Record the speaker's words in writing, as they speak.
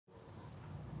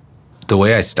The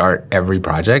way I start every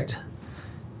project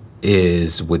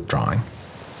is with drawing.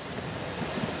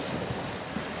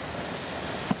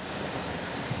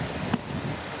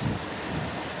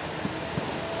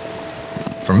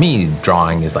 For me,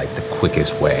 drawing is like the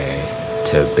quickest way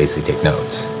to basically take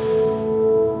notes.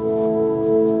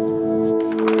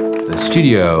 The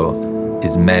studio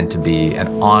is meant to be an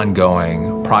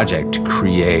ongoing project to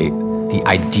create the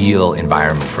ideal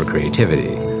environment for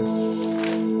creativity.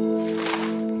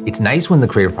 It's nice when the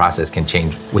creative process can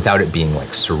change without it being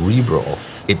like cerebral.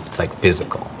 It's like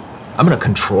physical. I'm gonna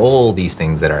control these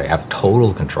things that I have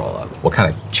total control of. What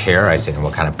kind of chair I sit in,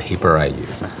 what kind of paper I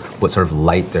use, what sort of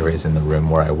light there is in the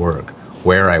room where I work,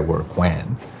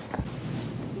 when.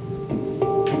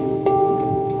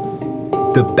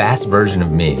 The best version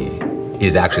of me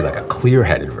is actually like a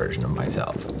clear-headed version of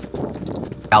myself.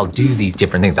 I'll do these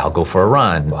different things. I'll go for a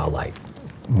run, I'll like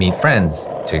meet friends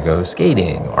to go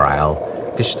skating, or I'll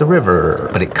fish the river.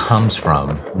 But it comes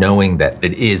from knowing that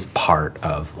it is part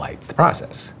of like the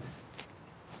process.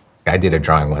 I did a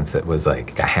drawing once that was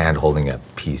like a hand holding a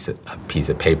piece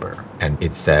of paper, and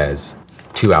it says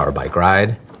 2-hour bike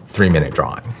ride, 3-minute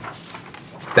drawing.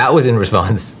 That was in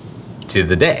response to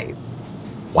the day.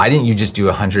 Why didn't you just do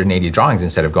 180 drawings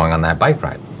instead of going on that bike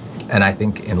ride? And I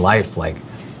think in life, like,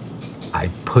 I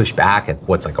push back at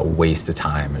what's like a waste of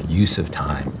time, a use of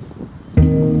time.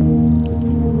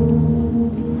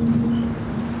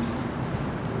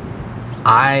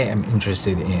 I am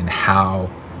interested in how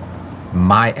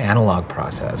my analog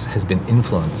process has been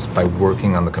influenced by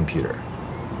working on the computer.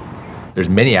 There's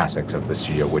many aspects of the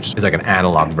studio which is like an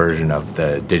analog version of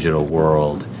the digital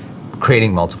world.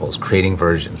 Creating multiples, creating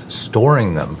versions,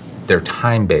 storing them, they're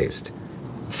time-based.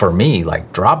 For me,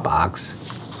 like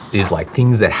Dropbox is like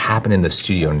things that happen in the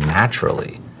studio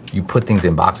naturally. You put things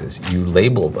in boxes, you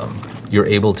label them, you're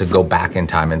able to go back in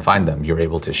time and find them, you're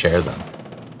able to share them.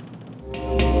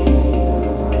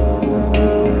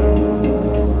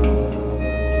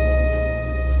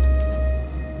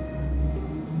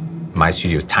 My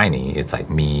studio is tiny. It's like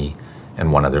me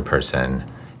and one other person.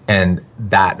 And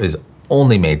that is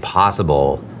only made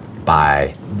possible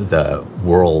by the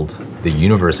world, the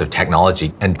universe of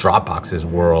technology, and Dropbox's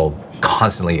world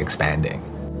constantly expanding.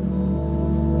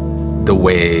 The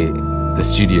way the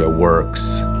studio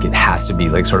works, it has to be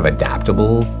like sort of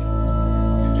adaptable.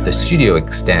 The studio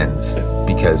extends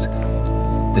because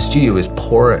the studio is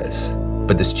porous,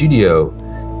 but the studio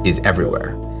is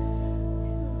everywhere.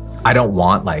 I don't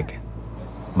want like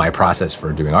my process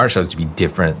for doing art shows to be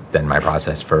different than my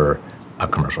process for a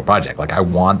commercial project. Like I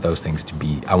want those things to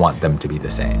be, I want them to be the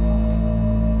same.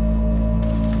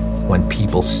 When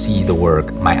people see the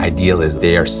work, my ideal is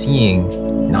they are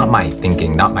seeing not my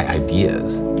thinking, not my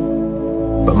ideas,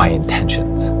 but my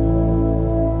intentions.